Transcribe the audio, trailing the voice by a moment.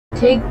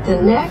Take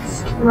the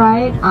next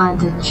right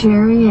onto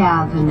Cherry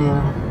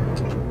Avenue.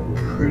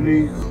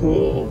 Pretty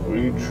cool.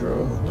 We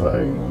drove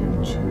by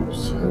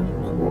YouTube's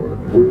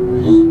headquarters.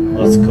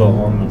 Let's go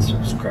home and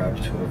subscribe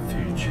to a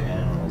few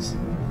channels.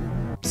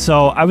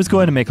 So I was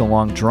going to make a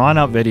long drawn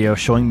out video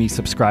showing me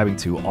subscribing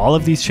to all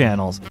of these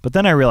channels, but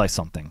then I realized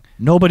something.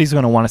 Nobody's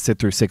going to want to sit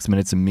through 6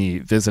 minutes of me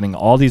visiting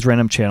all these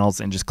random channels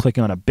and just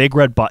clicking on a big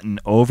red button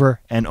over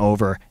and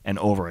over and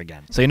over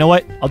again. So you know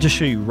what? I'll just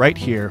show you right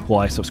here who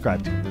I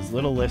subscribe to. This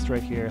little list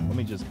right here. Let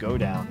me just go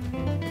down.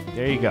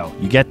 There you go.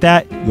 You get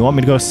that? You want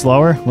me to go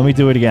slower? Let me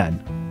do it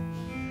again.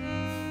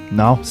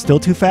 No? Still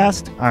too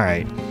fast? All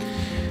right.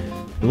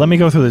 Let me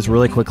go through this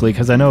really quickly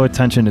because I know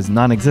attention is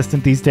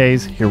non-existent these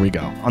days. Here we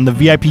go. On the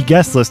VIP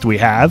guest list we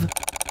have...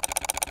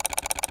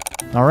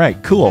 All right,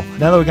 cool.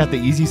 Now that we got the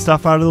easy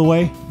stuff out of the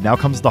way, now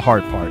comes the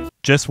hard part.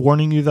 Just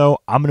warning you though,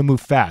 I'm going to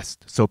move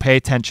fast, so pay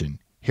attention.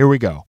 Here we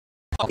go.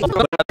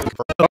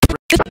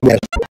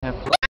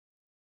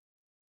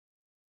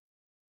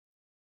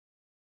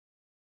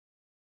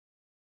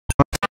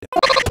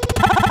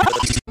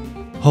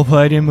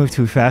 Hopefully I didn't move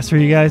too fast for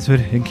you guys, but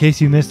in case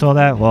you missed all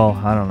that, well,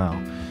 I don't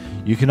know.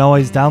 You can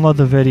always download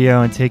the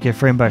video and take it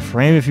frame by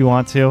frame if you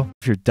want to,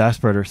 if you're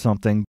desperate or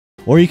something.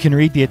 Or you can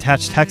read the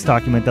attached text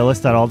document that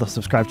lists out all the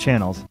subscribed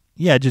channels.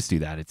 Yeah, just do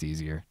that, it's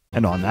easier.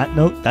 And on that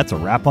note, that's a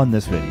wrap on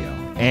this video.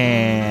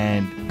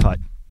 And cut.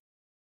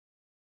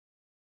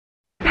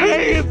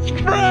 Hey,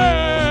 it's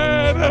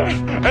Fred!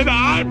 And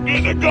I'm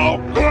gonna go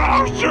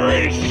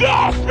grocery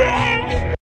shopping!